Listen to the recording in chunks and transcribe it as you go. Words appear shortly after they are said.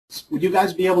Would you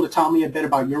guys be able to tell me a bit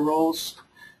about your roles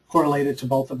correlated to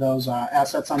both of those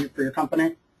assets for your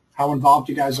company? How involved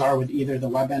you guys are with either the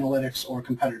web analytics or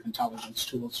competitive intelligence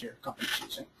tools your company is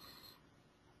using?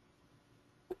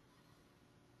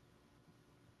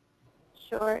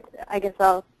 Sure. I guess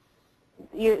I'll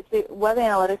use web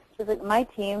analytics. My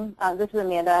team, this is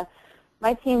Amanda,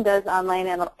 my team does online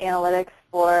analytics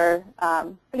for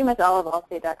pretty much all of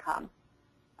allstate.com.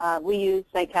 We use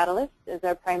Site Catalyst as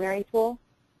our primary tool.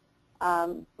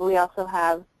 We also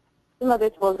have some other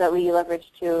tools that we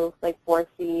leverage too, like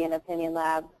 4C and Opinion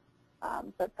Lab,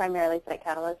 but primarily Site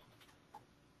Catalyst.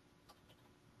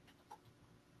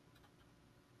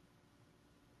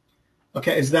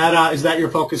 Okay, is that your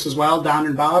focus as well, Don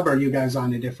and Bob, or are you guys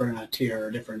on a different tier or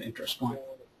different interest point?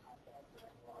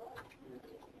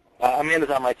 Amanda's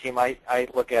on my team. I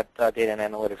look at data and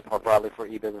analytics more broadly for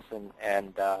e-business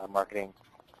and marketing,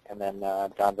 and then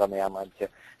Don's on the online too.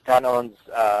 Don owns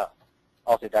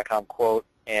allstate.com quote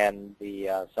and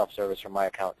the self-service from my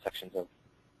account sections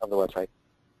of the website.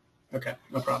 Okay,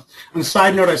 no problem. On a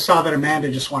side note, I saw that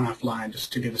Amanda just went offline,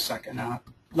 just to give a second.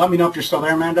 Let me know if you're still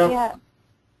there, Amanda. Yeah.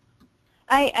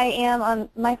 I am on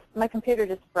my computer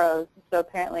just froze, so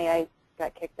apparently I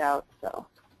got kicked out. So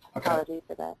apologies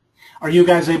for that. Are you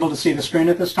guys able to see the screen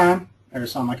at this time? Or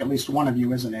sound like at least one of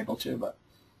you isn't able to, but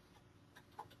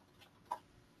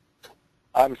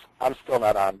I'm still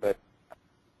not on, but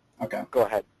okay. Go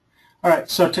ahead. All right.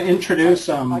 So to introduce,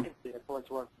 I can see it.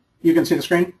 You can see the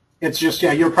screen. It's just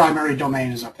your primary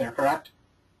domain is up there, correct?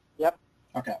 Yep.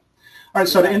 Okay. All right.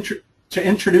 So to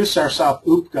introduce ourselves,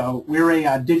 Oopgo, we're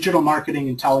a digital marketing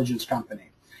intelligence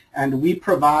company, and we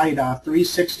provide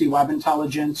 360 web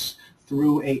intelligence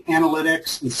through a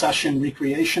analytics and session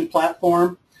recreation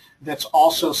platform that's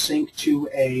also synced to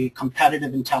a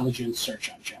competitive intelligence search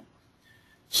engine.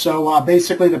 So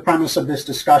basically the premise of this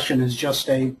discussion is just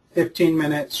a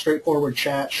 15-minute straightforward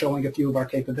chat showing a few of our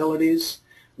capabilities,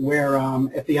 where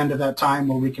at the end of that time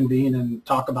we'll reconvene and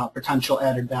talk about potential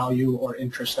added value or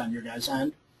interest on your guys'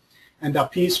 end. And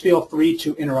please feel free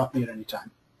to interrupt me at any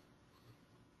time.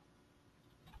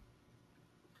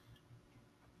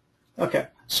 Okay,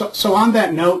 so on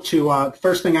that note,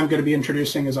 first thing I'm going to be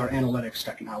introducing is our analytics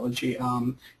technology.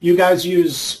 You guys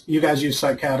use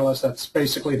Site Catalyst. That's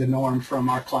basically the norm from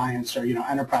our clients or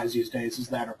enterprise these days. Is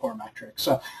that our core metric?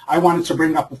 So I wanted to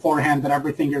bring up beforehand that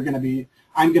everything I'm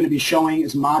going to be showing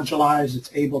is modularized.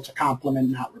 It's able to complement,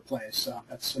 not replace. So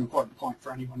that's an important point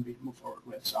for anyone we move forward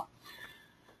with.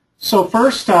 So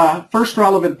first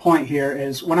relevant point here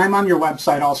is when I'm on your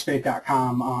website,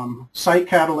 allstate.com, Site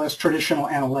Catalyst, traditional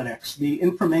analytics, the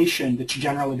information that's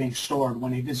generally being stored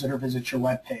when a visitor visits your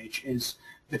web page is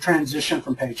the transition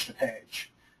from page to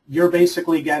page. You're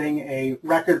basically getting a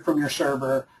record from your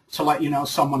server to let you know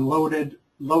someone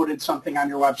loaded something on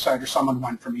your website or someone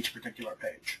went from each particular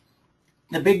page.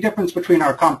 The big difference between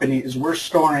our company is we're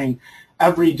storing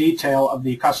every detail of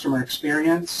the customer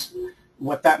experience.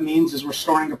 What that means is we're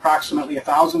storing approximately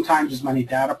 1,000 times as many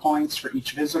data points for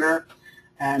each visitor.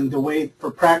 And the way for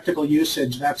practical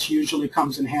usage, that's usually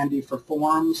comes in handy for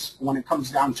forms when it comes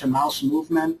down to mouse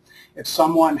movement. If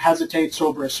someone hesitates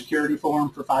over a security form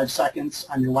for 5 seconds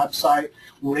on your website,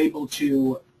 we're able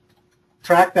to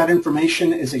track that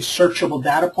information as a searchable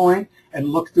data point and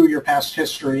look through your past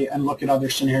history and look at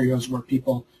other scenarios where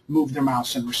people move their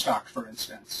mouse and were stuck, for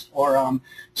instance. Or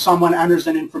someone enters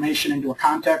an information into a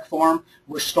contact form,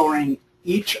 we're storing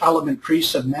each element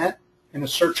pre-submit in a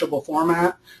searchable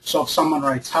format. So if someone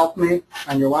writes help me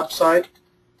on your website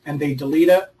and they delete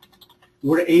it,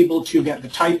 we're able to get the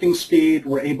typing speed,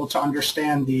 we're able to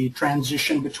understand the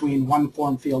transition between one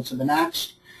form field to the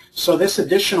next. So this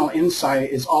additional insight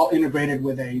is all integrated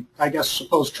with a,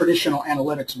 traditional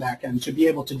analytics backend to be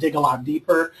able to dig a lot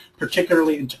deeper,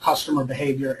 particularly into customer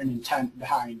behavior and intent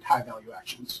behind high-value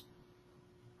actions.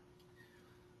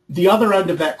 The other end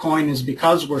of that coin is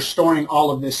because we're storing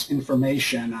all of this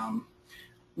information,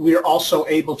 we're also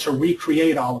able to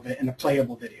recreate all of it in a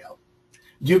playable video.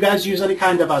 Do you guys use any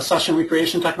kind of session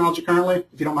recreation technology currently?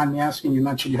 If you don't mind me asking, you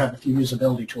mentioned you have a few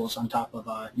usability tools on top of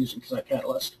using Site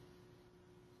Catalyst.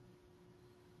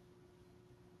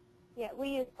 Yeah, we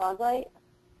use Spotlight.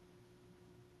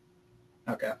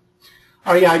 Okay.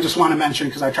 Oh yeah, I just want to mention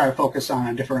because I try to focus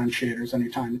on differentiators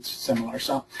anytime it's similar.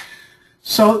 So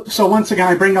once again,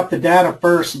 I bring up the data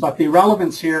first, but the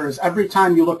relevance here is every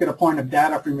time you look at a point of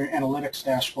data from your analytics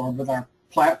dashboard with our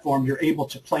platform, you're able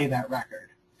to play that record.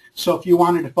 So if you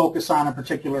wanted to focus on a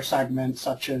particular segment,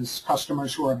 such as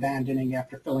customers who are abandoning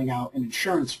after filling out an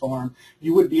insurance form,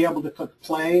 you would be able to click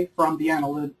play from the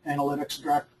analytics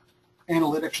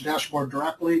analytics dashboard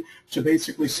directly to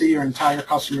basically see your entire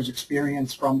customer's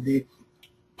experience from the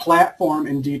platform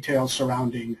and details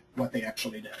surrounding what they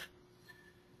actually did.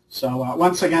 So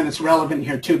once again, it's relevant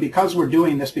here too, because we're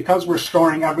doing this, because we're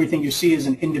storing everything you see as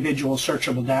an individual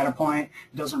searchable data point.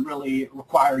 It doesn't really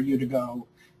require you to go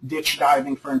ditch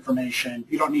diving for information.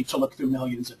 You don't need to look through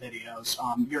millions of videos.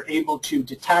 You're able to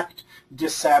detect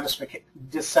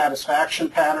dissatisfaction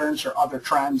patterns or other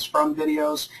trends from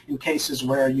videos in cases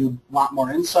where you want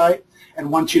more insight.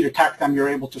 And once you detect them, you're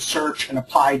able to search and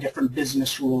apply different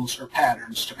business rules or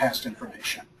patterns to past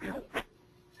information.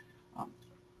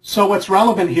 So what's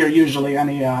relevant here, usually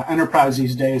any enterprise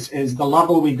these days, is the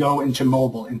level we go into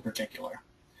mobile in particular.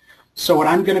 So what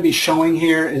I'm going to be showing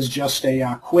here is just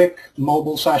a quick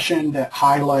mobile session that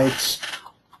highlights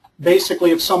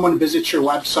basically if someone visits your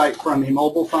website from a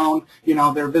mobile phone, you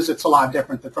know, their visit's a lot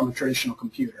different than from a traditional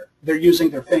computer. They're using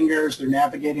their fingers, they're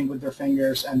navigating with their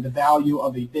fingers, and the value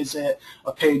of a visit,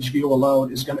 a page view, a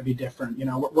load is going to be different. You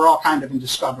know, we're all kind of in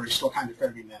discovery, still kind of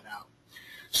figuring that out.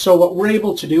 So what we're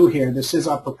able to do here, this is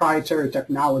our proprietary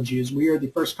technology, is we are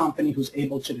the first company who's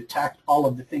able to detect all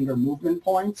of the finger movement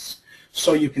points.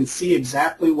 So you can see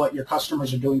exactly what your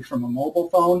customers are doing from a mobile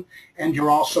phone, and you're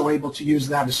also able to use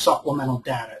that as supplemental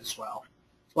data as well.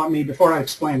 Before I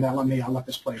explain that, let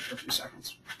this play for a few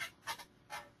seconds.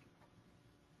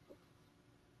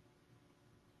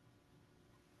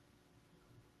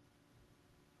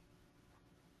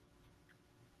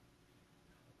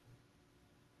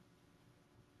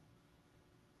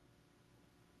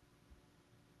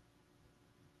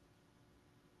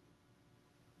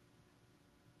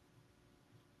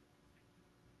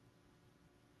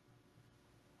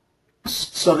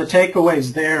 So the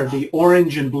takeaways there, the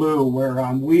orange and blue, where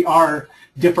we are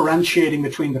differentiating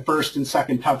between the first and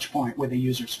second touch point with a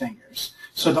user's fingers.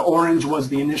 So the orange was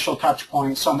the initial touch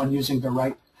point, someone using the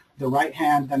right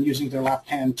hand, then using their left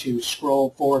hand to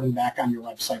scroll forward and back on your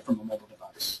website from a mobile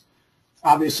device.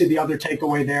 Obviously, the other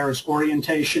takeaway there is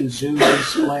orientation,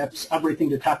 zooms, flips, everything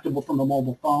detectable from a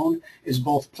mobile phone is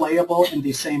both playable in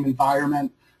the same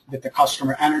environment that the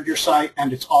customer entered your site,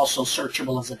 and it's also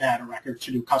searchable as a data record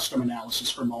to do custom analysis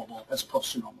for mobile as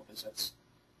opposed to normal visits.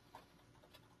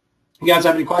 You guys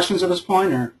have any questions at this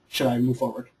point, or should I move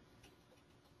forward?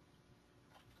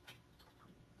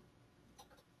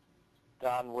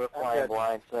 Don, we're flying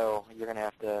blind, so you're going to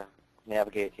have to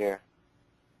navigate here.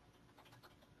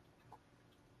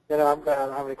 I don't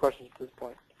have any questions at this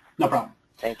point. No problem.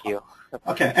 Thank you.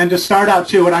 Okay, and to start out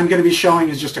too, what I'm going to be showing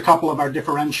is just a couple of our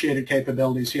differentiated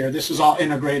capabilities here. This is all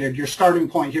integrated. Your starting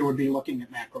point here would be looking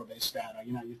at macro-based data.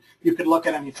 You know, you could look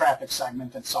at any traffic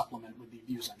segment and supplement with the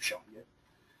views I'm showing you.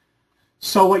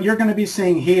 So what you're going to be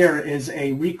seeing here is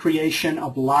a recreation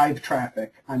of live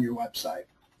traffic on your website.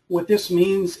 What this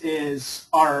means is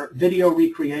our video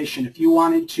recreation. If you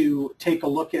wanted to take a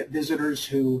look at visitors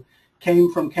who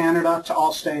came from Canada to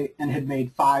Allstate and had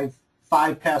made five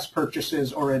past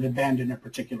purchases or had abandoned a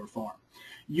particular form,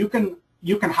 you can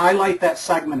highlight that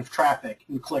segment of traffic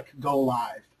and click Go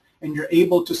Live, and you're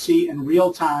able to see in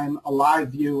real time a live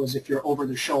view as if you're over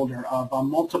the shoulder of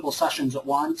multiple sessions at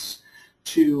once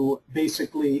to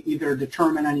basically either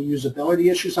determine any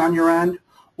usability issues on your end,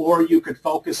 or you could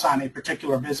focus on a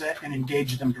particular visit and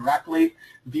engage them directly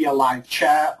via live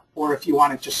chat, or if you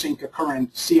wanted to sync a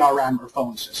current CRM or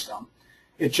phone system.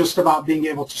 It's just about being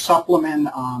able to supplement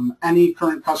any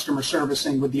current customer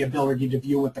servicing with the ability to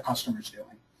view what the customer's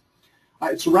doing.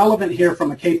 It's relevant here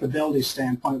from a capability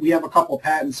standpoint. We have a couple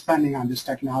patents pending on this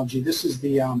technology. This is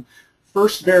the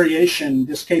first variation,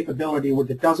 this capability, where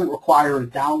it doesn't require a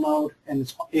download, and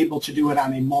it's able to do it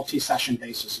on a multi-session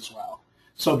basis as well.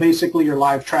 So basically your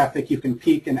live traffic, you can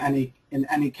peek in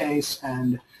any case,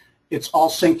 and it's all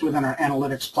synced within our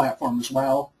analytics platform as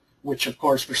well, which of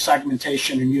course for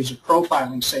segmentation and user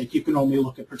profiling sake, you can only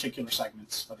look at particular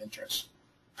segments of interest.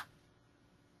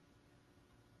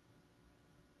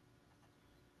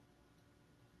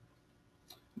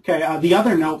 Okay, the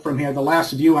other note from here, the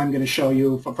last view I'm going to show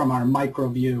you from our micro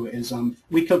view is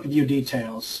we click View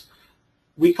Details.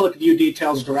 We click View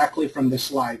Details directly from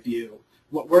this live view.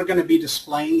 What we're going to be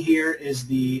displaying here is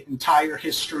the entire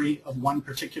history of one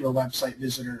particular website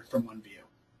visitor from one view.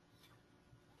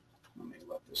 Let me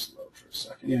let this load for a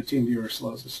second. Yeah, TeamViewer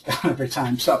slows us down every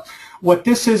time. So what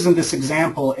this is in this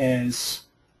example is,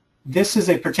 this is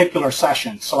a particular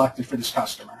session selected for this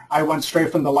customer. I went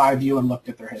straight from the live view and looked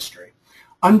at their history.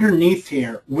 Underneath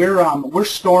here, we're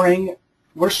storing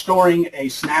a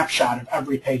snapshot of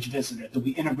every page visited that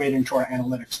we integrate into our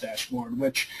analytics dashboard,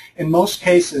 which in most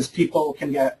cases people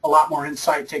can get a lot more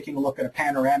insight taking a look at a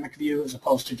panoramic view as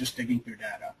opposed to just digging through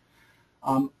data.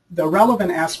 The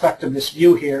relevant aspect of this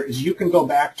view here is you can go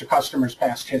back to customers'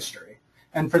 past history.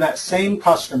 And for that same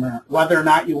customer, whether or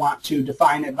not you want to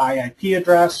define it by IP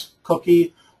address,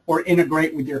 cookie, or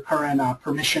integrate with your current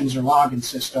permissions or login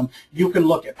system, you can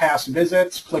look at past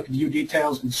visits, click View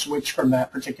Details, and switch from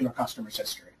that particular customer's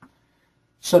history.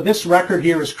 So this record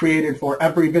here is created for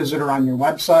every visitor on your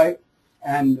website,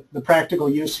 and the practical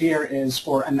use here is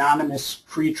for anonymous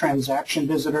pre-transaction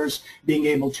visitors being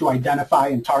able to identify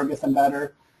and target them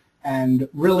better, and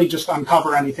really just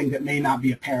uncover anything that may not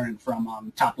be apparent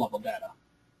from top-level data.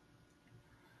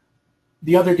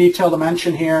 The other detail to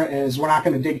mention here is we're not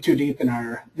going to dig too deep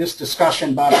in this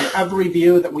discussion, but in every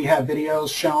view that we have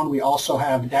videos shown, we also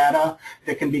have data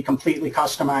that can be completely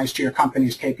customized to your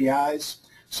company's KPIs,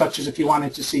 such as if you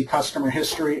wanted to see customer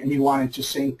history and you wanted to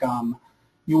sync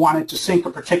a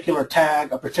particular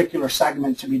tag, a particular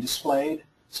segment to be displayed,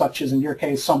 such as in your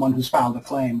case, someone who's filed a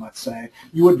claim, let's say,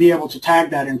 you would be able to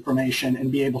tag that information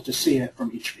and be able to see it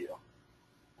from each view.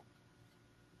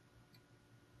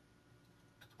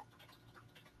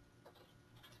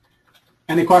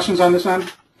 Any questions on this end?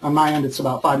 On my end, it's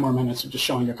about 5 more minutes of just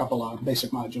showing you a couple of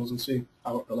basic modules and see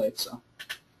how it relates. So.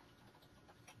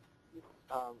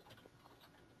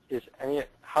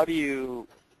 How do you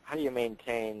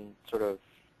maintain sort of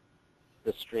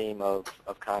the stream of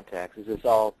contacts? Is this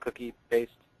all cookie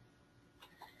based?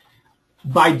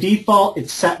 By default,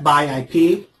 it's set by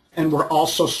IP, and we're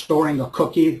also storing a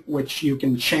cookie, which you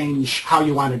can change how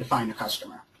you want to define a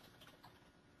customer.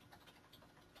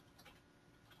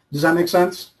 Does that make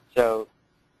sense? So,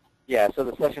 yeah. So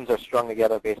the sessions are strung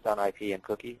together based on IP and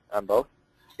cookie on both.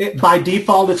 By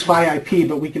default, it's by IP,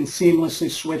 but we can seamlessly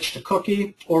switch to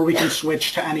cookie, or we can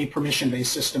switch to any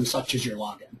permission-based system, such as your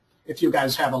login. If you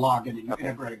guys have a login and you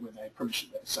integrate with a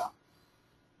permission-based. So.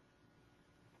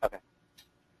 Okay.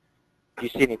 Do you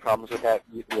see any problems with that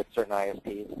with certain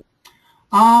ISPs?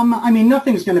 I mean,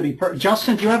 nothing's going to be perfect.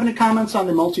 Justin, do you have any comments on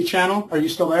the multi-channel? Are you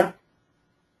still there?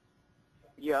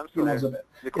 Yeah, I'm still there.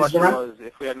 The question was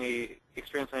if we had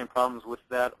experienced any problems with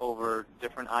that over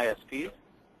different ISPs.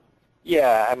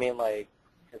 Yeah, I mean, like,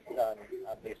 just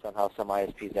based on how some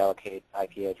ISPs allocate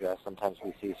IP address, sometimes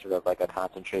we see sort of like a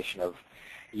concentration of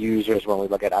users when we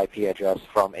look at IP address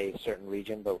from a certain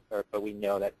region, but we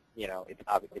know that, you know, it's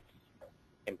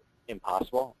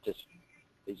impossible. It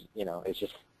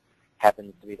just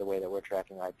happens to be the way that we're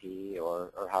tracking IP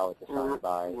or how it's assigned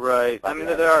by. Right. By I mean,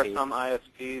 the there are ISP. some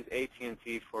ISPs,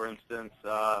 AT&T, for instance,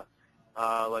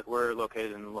 like we're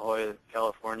located in La Jolla,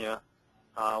 California.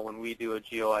 When we do a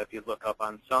geo IP lookup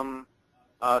on some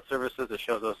services, it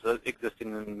shows us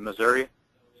existing in Missouri.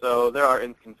 So there are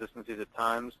inconsistencies at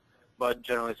times, but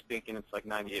generally speaking, it's like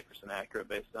 98% accurate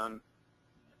based on,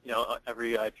 you know,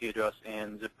 every IP address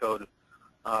and zip code,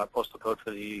 postal code for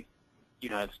the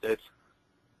United States.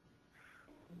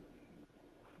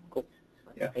 Cool.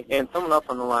 Yeah. And someone else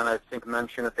on the line, I think,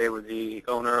 mentioned that they were the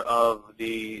owner of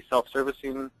the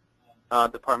self-servicing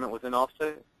department within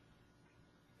Allstate.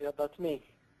 Yep, that's me.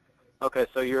 Okay,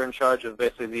 so you're in charge of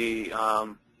basically the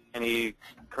any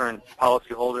current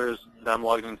policyholders, them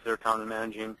logging into their account and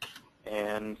managing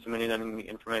and submitting any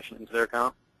information into their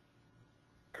account?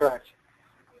 Correct.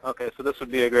 Okay, so this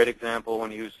would be a great example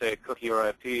when you say cookie or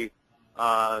IP,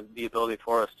 the ability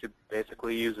for us to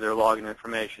basically use their login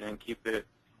information and keep it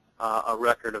a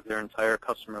record of their entire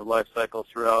customer life cycle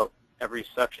throughout every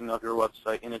section of your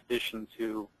website, in addition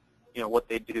to, you know, what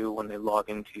they do when they log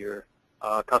into your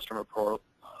customer portal.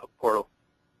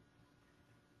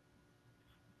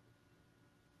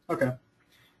 Okay.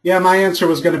 Yeah, my answer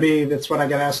was going to be, that's what I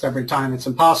get asked every time. It's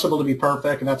impossible to be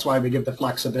perfect, and that's why we give the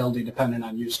flexibility depending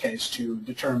on use case to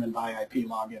determine by IP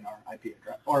login or IP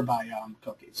address or by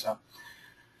cookie. So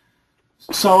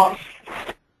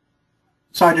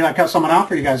sorry, did I cut someone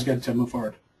off, or are you guys good to move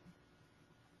forward?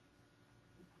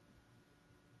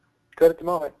 Good at the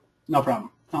moment. No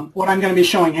problem. What I'm going to be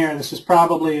showing here, this is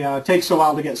probably takes a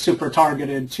while to get super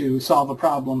targeted to solve a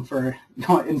problem for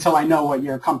until I know what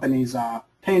your company's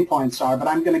pain points are, but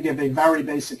I'm going to give a very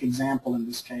basic example in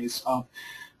this case of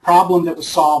problem that was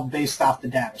solved based off the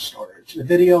data storage. The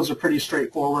videos are pretty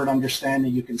straightforward,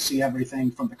 understanding you can see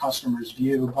everything from the customer's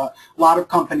view, but a lot of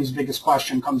companies' biggest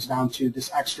question comes down to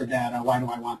this extra data. Why do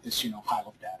I want this, pile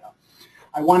of data?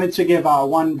 I wanted to give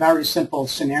one very simple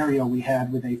scenario we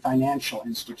had with a financial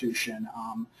institution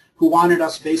who wanted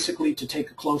us basically to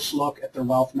take a close look at their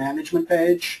wealth management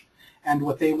page, and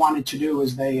what they wanted to do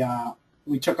is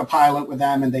we took a pilot with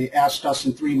them, and they asked us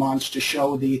in 3 months to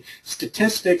show the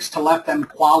statistics to let them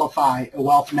qualify a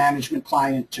wealth management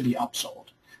client to be upsold.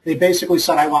 They basically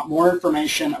said, I want more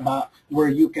information about where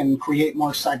you can create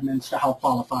more segments to how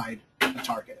qualified the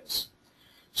target is.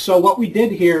 So what we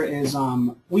did here is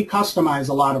we customize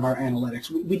a lot of our analytics.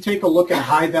 We take a look at a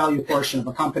high-value portion of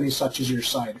a company such as your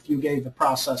site. If you gave a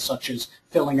process such as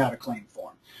filling out a claim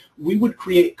form, we would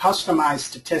create customized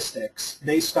statistics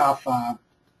based off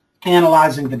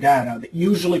analyzing the data that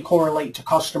usually correlate to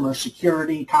customer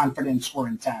security, confidence, or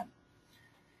intent.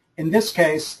 In this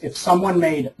case, if someone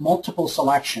made multiple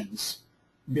selections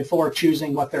before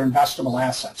choosing what their investable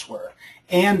assets were,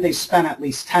 and they spent at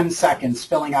least 10 seconds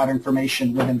filling out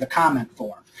information within the comment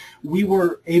form, we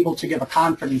were able to give a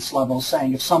confidence level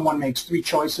saying if someone makes 3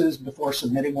 choices before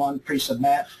submitting one,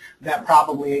 pre-submit, that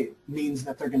probably means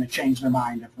that they're going to change their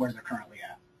mind of where they're currently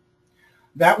at.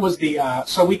 That was the,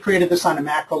 so we created this on a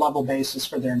macro level basis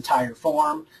for their entire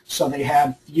form, so they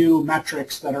had few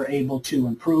metrics that are able to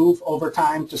improve over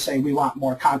time to say we want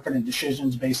more confident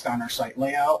decisions based on our site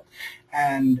layout.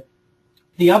 And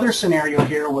the other scenario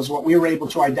here was what we were able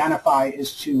to identify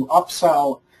is to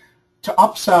upsell,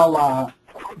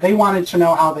 they wanted to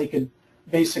know how they could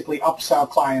basically upsell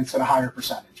clients at a higher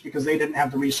percentage because they didn't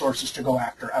have the resources to go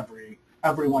after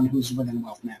everyone who's within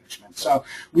wealth management. So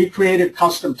we created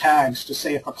custom tags to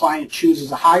say if a client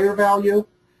chooses a higher value,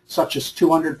 such as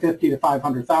 250 to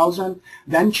 500,000,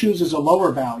 then chooses a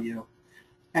lower value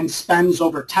and spends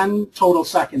over 10 total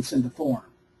seconds in the form,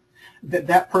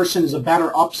 that person is a better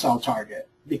upsell target.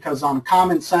 Because on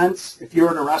common sense, if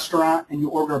you're at a restaurant and you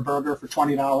order a burger for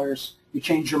 $20, you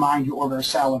change your mind, you order a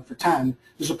salad for $10,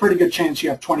 there's a pretty good chance you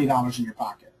have $20 in your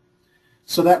pocket.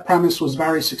 So that premise was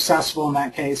very successful in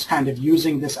that case, kind of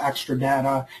using this extra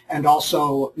data and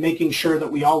also making sure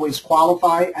that we always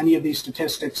qualify any of these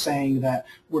statistics saying that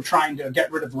we're trying to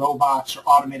get rid of robots or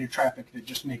automated traffic that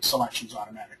just makes selections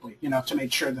automatically, to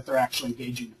make sure that they're actually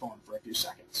engaging the form for a few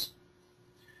seconds.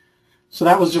 So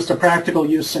that was just a practical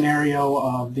use scenario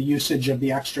of the usage of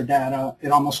the extra data. It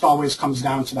almost always comes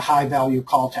down to the high-value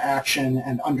call to action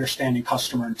and understanding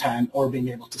customer intent or being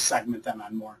able to segment them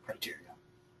on more criteria.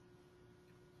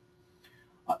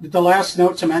 The last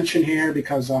note to mention here,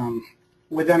 because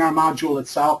within our module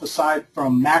itself, aside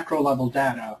from macro-level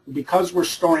data, because we're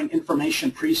storing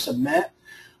information pre-submit,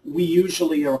 we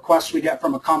usually, a request we get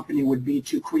from a company would be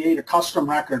to create a custom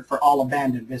record for all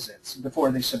abandoned visits before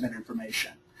they submit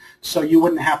information. So you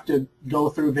wouldn't have to go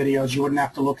through videos, you wouldn't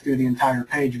have to look through the entire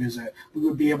page visit. We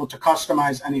would be able to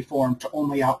customize any form to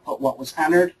only output what was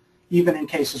entered, even in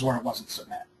cases where it wasn't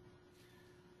submitted.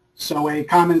 So a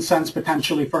common sense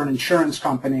potentially for an insurance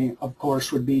company, of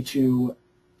course, would be to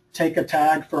take a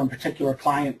tag for a particular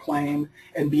client claim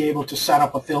and be able to set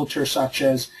up a filter such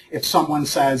as if someone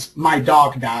says, my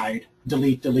dog died,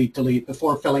 delete, delete, delete,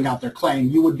 before filling out their claim,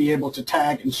 you would be able to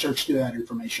tag and search through that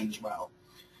information as well.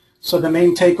 So the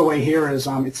main takeaway here is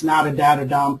it's not a data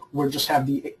dump. We just have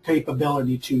the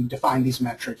capability to define these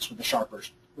metrics with a sharper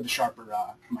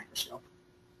microscope.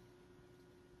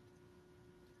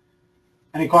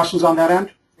 Any questions on that end,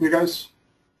 you guys?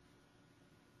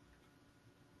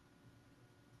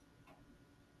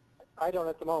 I don't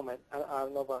at the moment. I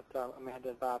don't know about Amanda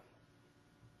and Bob.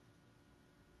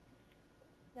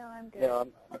 No, I'm good. Yeah,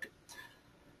 okay.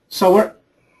 So we're...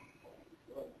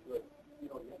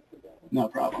 No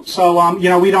problem. So,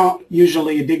 we don't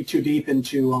usually dig too deep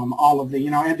into all of the,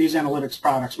 these analytics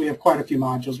products. We have quite a few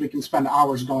modules. We can spend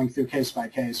hours going through case by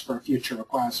case for a future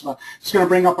request. But it's going to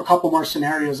bring up a couple more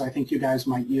scenarios I think you guys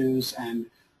might use and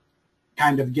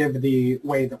kind of give the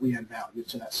way that we add value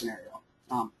to that scenario.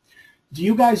 Do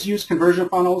you guys use conversion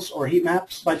funnels or heat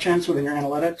maps by chance within your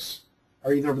analytics?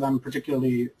 Are either of them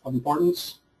particularly of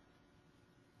importance?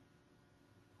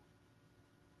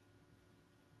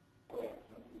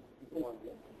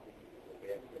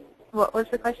 What was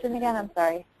the question again? I'm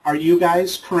sorry. Are you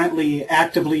guys currently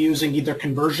actively using either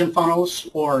conversion funnels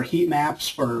or heat maps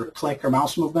for click or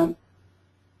mouse movement?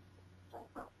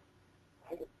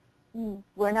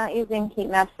 We're not using heat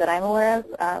maps that I'm aware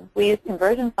of. We use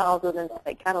conversion funnels within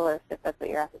Site Catalyst, if that's what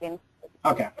you're asking.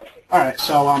 Okay. All right.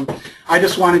 So I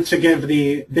just wanted to give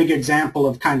the big example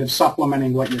of kind of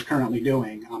supplementing what you're currently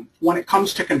doing. When it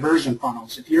comes to conversion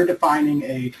funnels, if you're defining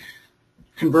a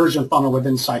conversion funnel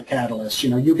within Site Catalyst,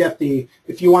 you get the,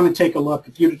 if you want to take a look,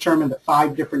 if you determine that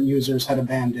 5 different users had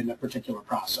abandoned a particular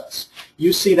process,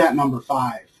 you see that number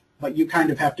 5, but you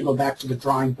kind of have to go back to the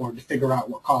drawing board to figure out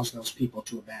what caused those people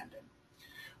to abandon.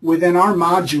 Within our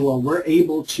module, we're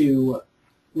able to,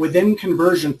 within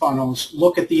conversion funnels,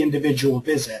 look at the individual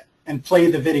visit and play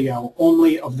the video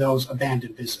only of those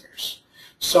abandoned visitors.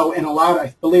 So in a lot,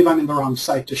 I believe I'm in the wrong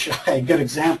site to show a good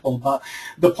example, but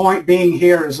the point being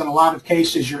here is in a lot of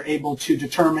cases you're able to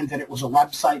determine that it was a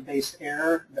website-based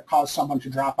error that caused someone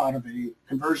to drop out of a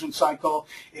conversion cycle.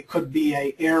 It could be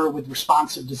an error with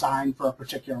responsive design for a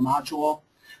particular module.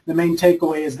 the main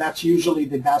takeaway is that's usually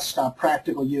the best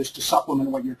practical use to supplement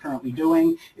what you're currently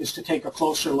doing, is to take a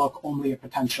closer look only at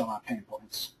potential pain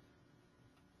points.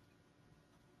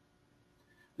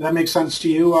 Does that make sense to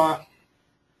you,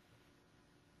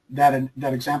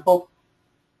 that example?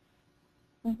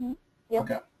 Mm-hmm. Yep.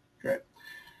 Okay, great.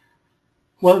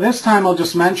 Well, this time I'll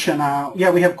just mention,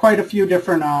 yeah, we have quite a few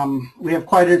different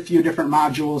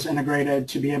modules integrated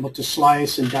to be able to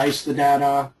slice and dice the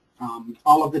data.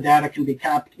 All of the data can be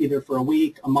kept either for a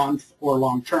week, a month, or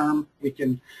long term.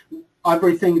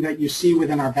 Everything that you see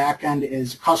within our backend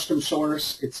is custom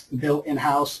source. It's built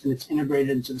in-house and it's integrated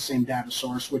into the same data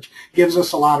source, which gives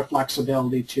us a lot of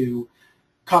flexibility to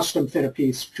custom fit a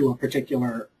piece to a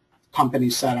particular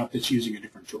company setup that's using a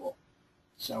different tool.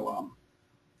 So,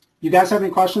 you guys have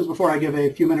any questions before I give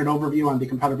a few-minute overview on the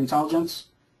competitive intelligence?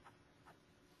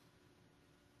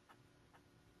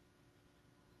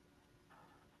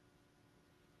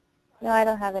 No, I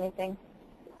don't have anything.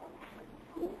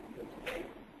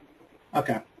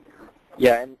 Okay.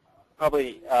 Yeah, and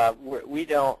probably we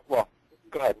don't. Well,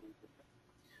 go ahead.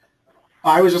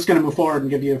 I was just going to move forward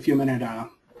and give you a few-minute.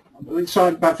 So,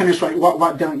 about finish.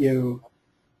 What don't you?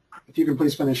 If you can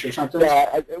please finish your sentence. Yeah,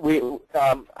 I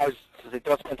was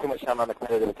don't spend too much time on the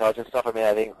competitive intelligence stuff. I mean,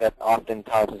 I think that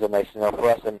oftentimes is a nice to know for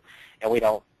us, and we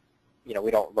don't,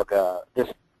 we don't look the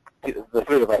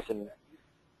three of us, and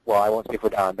well, I won't speak for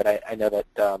Don, but I know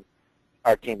that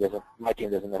my team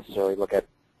doesn't necessarily look at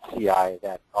CI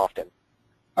that often.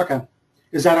 Okay.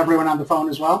 Is that everyone on the phone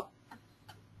as well?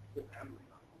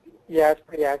 Yeah, it's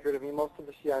pretty accurate. I mean, most of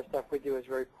the CI stuff we do is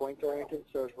very point-oriented,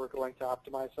 so as we're going to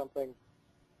optimize something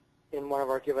in one of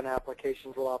our given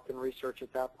applications, we'll often research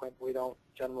at that point. We don't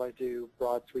generally do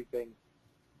broad sweeping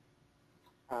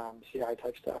CI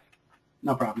type stuff.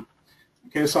 No problem.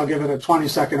 Okay, so I'll give it a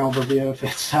 20-second overview. If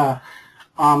it's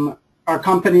our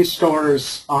company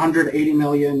stores 180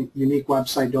 million unique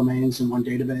website domains in one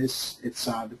database. It's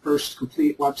the first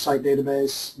complete website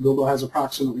database. Google has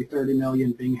approximately 30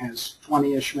 million. Bing has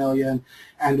 20-ish million.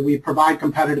 And we provide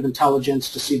competitive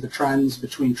intelligence to see the trends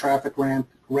between traffic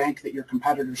rank that your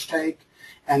competitors take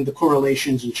and the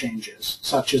correlations and changes,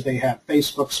 such as they have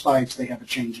Facebook spikes, they have a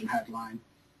change in headline,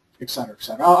 et cetera, et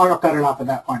cetera. I'll cut it off at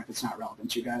that point if it's not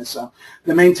relevant to you guys. So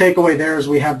the main takeaway there is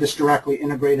we have this directly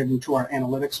integrated into our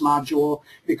analytics module,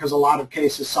 because a lot of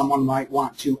cases someone might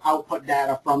want to output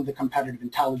data from the competitive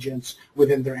intelligence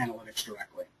within their analytics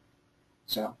directly.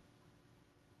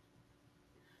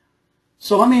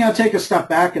 So let me take a step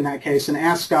back in that case and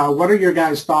ask, what are your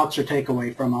guys' thoughts or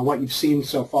takeaway from what you've seen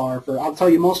so far? I'll tell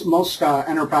you, most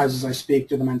enterprises I speak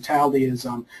to, the mentality is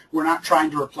we're not trying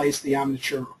to replace the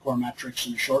Omniture core metrics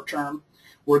in the short term.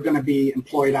 We're going to be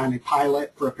employed on a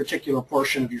pilot for a particular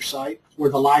portion of your site,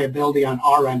 where the liability on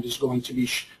our end is going to be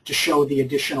to show the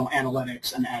additional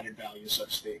analytics and added value, so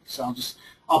to speak. So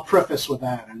I'll preface with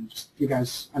that, and just, you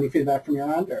guys, any feedback from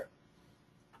your end? Or?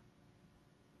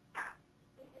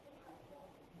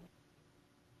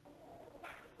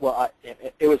 Well,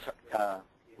 it was,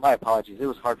 my apologies, it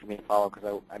was hard for me to follow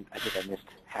because I think I missed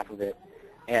half of it.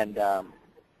 And I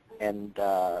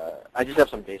just have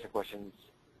some basic questions.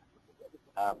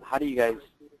 How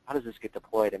does this get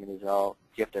deployed? I mean, do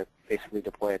you have to basically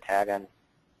deploy a tag on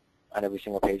every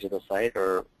single page of the site,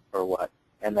 or what?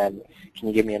 And then can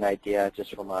you give me an idea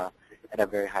just from at a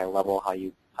very high level how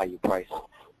you price?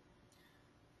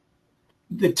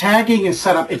 The tagging is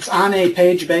set up, it's on a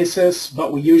page basis,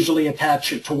 but we usually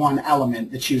attach it to one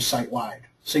element that's used site-wide.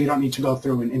 So you don't need to go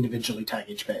through and individually tag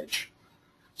each page.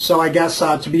 So I guess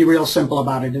to be real simple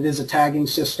about it, it is a tagging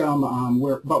system,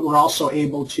 but we're also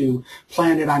able to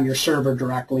plan it on your server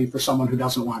directly for someone who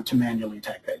doesn't want to manually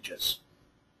tag pages.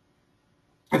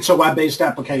 It's a web-based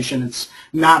application. It's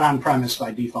not on-premise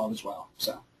by default as well.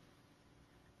 So,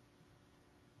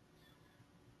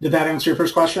 did that answer your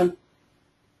first question?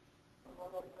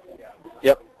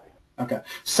 Yep. Okay.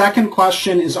 Second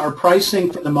question is, our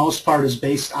pricing for the most part is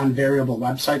based on variable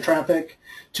website traffic.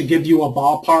 To give you a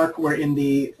ballpark, we're in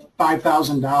the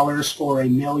 $5,000 for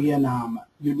 1 million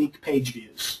unique page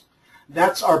views.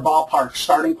 That's our ballpark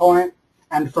starting point,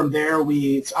 and from there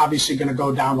it's obviously going to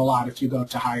go down a lot if you go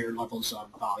to higher levels of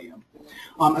volume.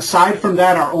 Aside from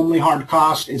that, our only hard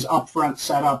cost is upfront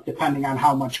setup, depending on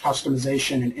how much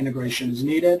customization and integration is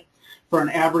needed. For an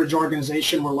average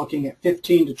organization, we're looking at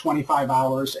 15 to 25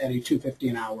 hours at a $250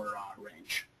 an hour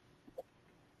range.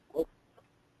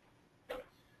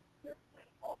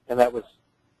 And that was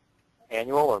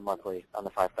annual or monthly on the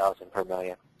 5,000 per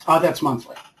million? That's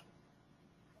monthly.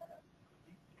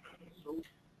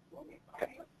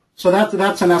 Okay. So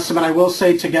that's an estimate. I will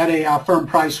say to get a firm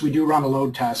price, we do run a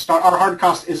load test. Our hard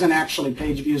cost isn't actually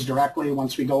page views directly.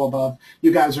 Once we go above,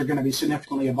 you guys are going to be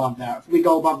significantly above that. If we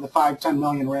go above the 5-10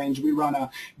 million range, we run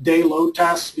a day load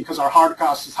test because our hard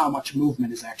cost is how much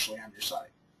movement is actually on your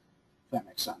site. If that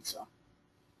makes sense. So.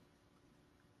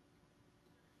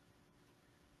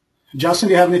 Justin,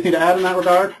 do you have anything to add in that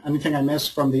regard? Anything I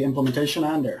missed from the implementation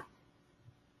end? Or?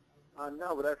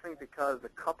 No, but I think because a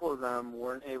couple of them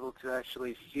weren't able to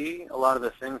actually see a lot of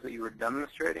the things that you were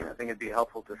demonstrating, I think it'd be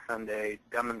helpful to send a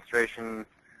demonstration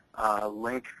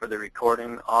link for the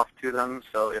recording off to them.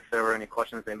 So if there were any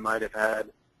questions they might have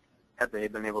had they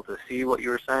been able to see what you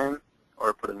were saying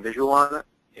or put a visual on it,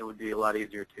 it would be a lot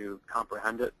easier to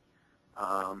comprehend it.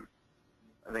 I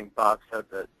think Bob said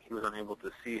that he was unable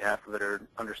to see half of it or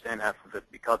understand half of it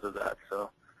because of that. So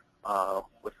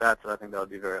with that, I think that would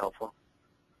be very helpful.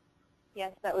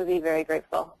 Yes, that would be very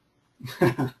grateful.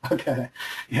 Okay.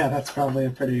 Yeah, that's probably a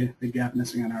pretty big gap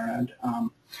missing on our end.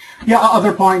 Yeah,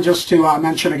 other point just to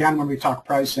mention again when we talk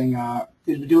pricing,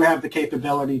 we do have the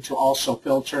capability to also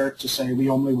filter to say we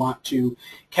only want to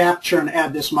capture and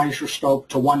add this microscope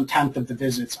to 1/10 of the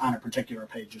visits on a particular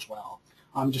page as well.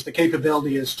 Just the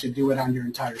capability is to do it on your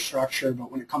entire structure, but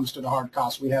when it comes to the hard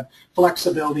cost, we have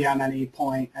flexibility on any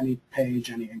point, any page,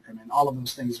 any increment. All of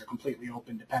those things are completely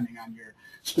open depending on your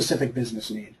specific business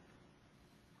need.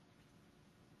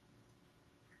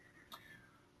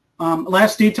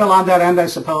 Last detail on that end, I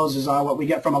suppose, is what we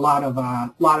get from a lot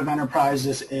of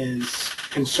enterprises is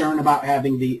concern about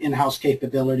having the in-house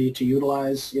capability to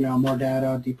utilize, more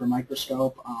data, deeper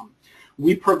microscope.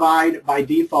 We provide, by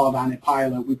default on a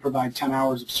pilot, we provide 10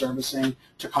 hours of servicing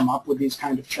to come up with these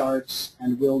kind of charts,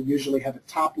 and we'll usually have a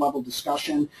top-level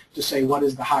discussion to say what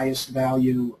is the highest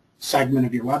value segment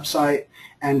of your website,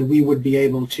 and we would be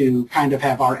able to kind of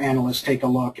have our analysts take a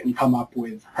look and come up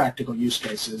with practical use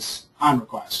cases on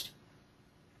request.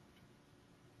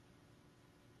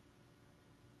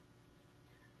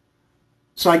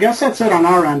 So I guess that's it on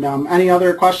our end. Any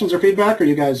other questions or feedback, or are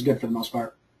you guys good for the most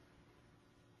part?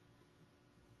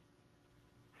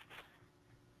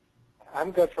 I'm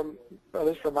good from, at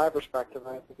least from my perspective.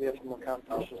 I think we have some more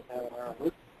conversations to have in our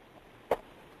own.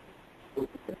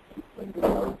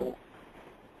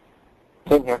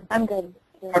 Same here. I'm good.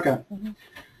 Okay.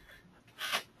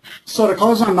 So to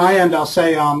close on my end, I'll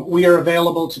say we are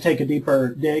available to take a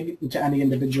deeper dig into any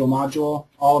individual module.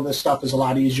 All of this stuff is a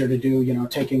lot easier to do,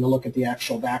 taking a look at the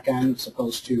actual back end as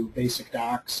opposed to basic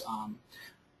docs.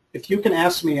 If you can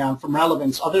ask me from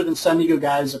relevance, other than sending you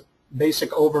guys a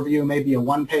basic overview, maybe a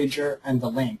one-pager, and the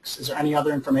links, is there any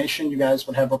other information you guys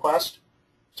would have request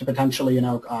to potentially,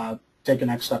 take a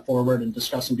next step forward and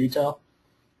discuss in detail?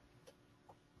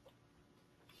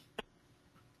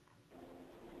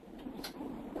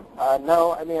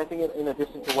 No, I mean, I think in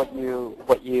addition to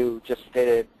what you just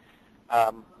stated,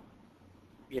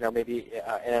 maybe,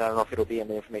 and I don't know if it'll be in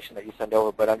the information that you send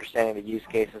over, but understanding the use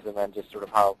cases and then just sort of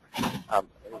how,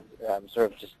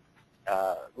 sort of just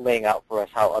laying out for us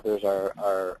how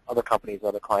other companies,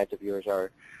 other clients of yours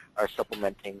are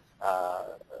supplementing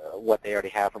what they already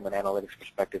have from an analytics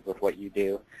perspective with what you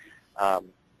do. I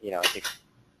think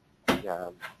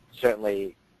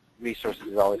certainly resources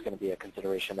is always going to be a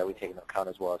consideration that we take into account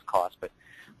as well as cost. But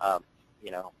I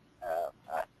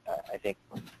think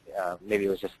maybe it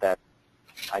was just that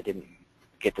I didn't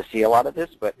get to see a lot of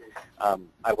this, but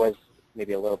I was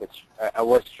maybe I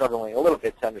was struggling a little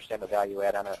bit to understand the value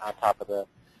add on top of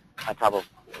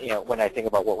when I think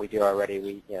about what we do already.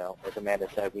 We, as Amanda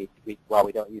said, while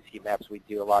we don't use heat maps, we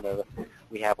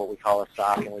have what we call a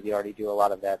stock, and we already do a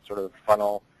lot of that sort of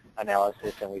funnel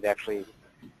analysis, and we've actually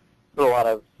put a lot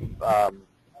of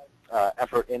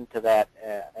effort into that.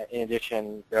 In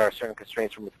addition, there are certain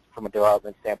constraints from a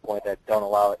development standpoint that doesn't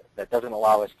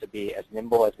allow us to be as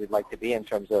nimble as we'd like to be in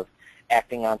terms of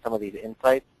acting on some of these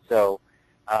insights. So,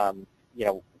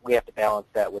 we have to balance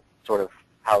that with sort of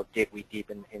how dig we deep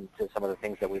into some of the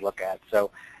things that we look at. So,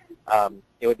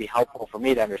 it would be helpful for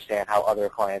me to understand how other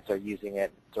clients are using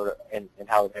it, sort of, and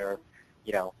how they're,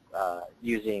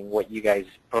 using what you guys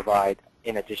provide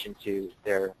in addition to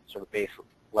their sort of base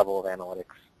level of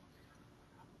analytics.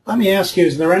 Let me ask you,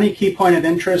 is there any key point of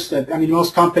interest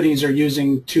most companies are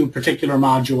using two particular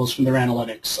modules from their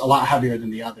analytics, a lot heavier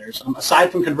than the others.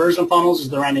 Aside from conversion funnels, is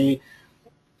there any,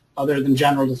 other than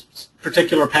general,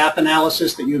 particular path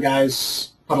analysis that you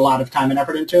guys put a lot of time and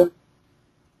effort into?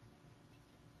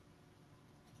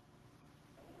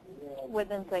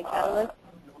 Within Site Catalyst?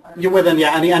 You're within,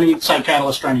 yeah, any Site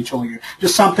Catalyst or any tool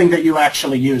just something that you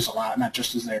actually use a lot, not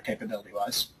just as their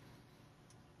capability-wise.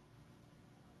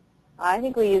 I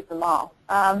think we use them all.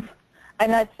 I I'm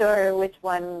not sure which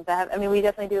one that. I mean, we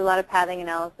definitely do a lot of pathing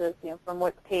analysis. From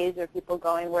what page are people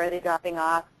going, where are they dropping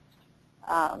off.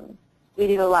 We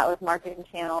do a lot with marketing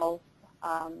channels.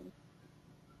 I'm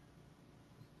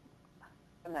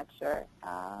not sure.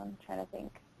 I'm trying to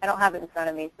think. I don't have it in front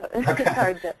of me, so it's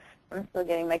hard to. I'm still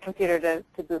getting my computer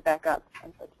to boot back up,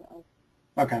 unfortunately.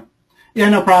 Okay. Yeah,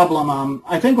 no problem.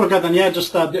 I think we're good then. Yeah,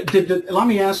 just let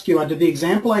me ask you, did the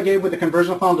example I gave with the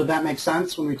conversion funnel, did that make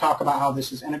sense when we talk about how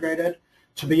this is integrated?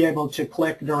 To be able to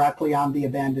click directly on the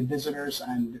abandoned visitors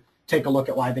and take a look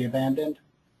at why they abandoned?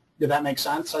 Did that make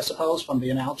sense, I suppose, from the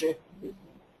analogy?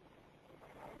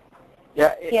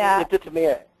 Yeah, it did to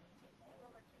me.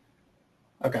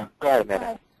 Okay. Go ahead,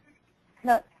 Amanda.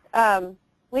 No,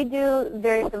 we do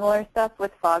very similar stuff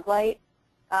with Foglight.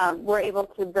 We're able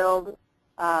to build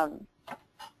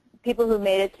people who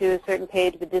made it to a certain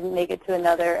page but didn't make it to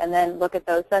another, and then look at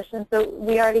those sessions. So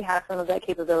we already have some of that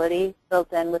capability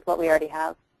built in with what we already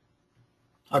have.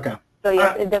 Okay. So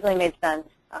yes, it definitely made sense.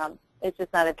 It's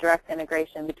just not a direct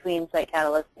integration between Site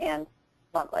Catalyst and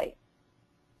Foglight.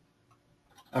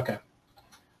 Okay.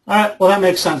 All right. Well, that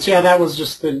makes sense. Yeah, that was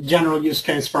just the general use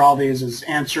case for all these is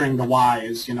answering the why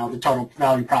is, the total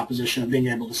value proposition of being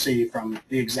able to see from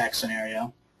the exact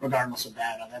scenario, regardless of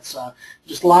data. That's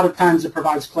just a lot of times it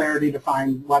provides clarity to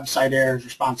find website errors,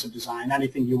 responsive design,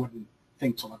 anything you wouldn't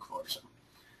think to look for. So,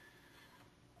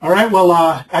 all right. Well,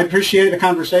 I appreciate the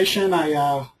conversation.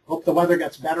 I hope the weather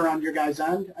gets better on your guys'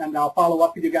 end, and I'll follow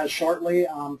up with you guys shortly.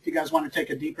 If you guys want to take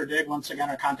a deeper dig, once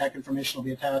again, our contact information will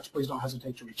be attached. Please don't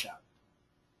hesitate to reach out.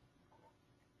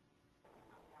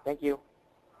 Thank you.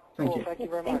 Thank you. Thank you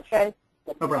very much. Thanks,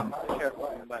 guys. No problem. Sure.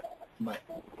 Bye. Bye.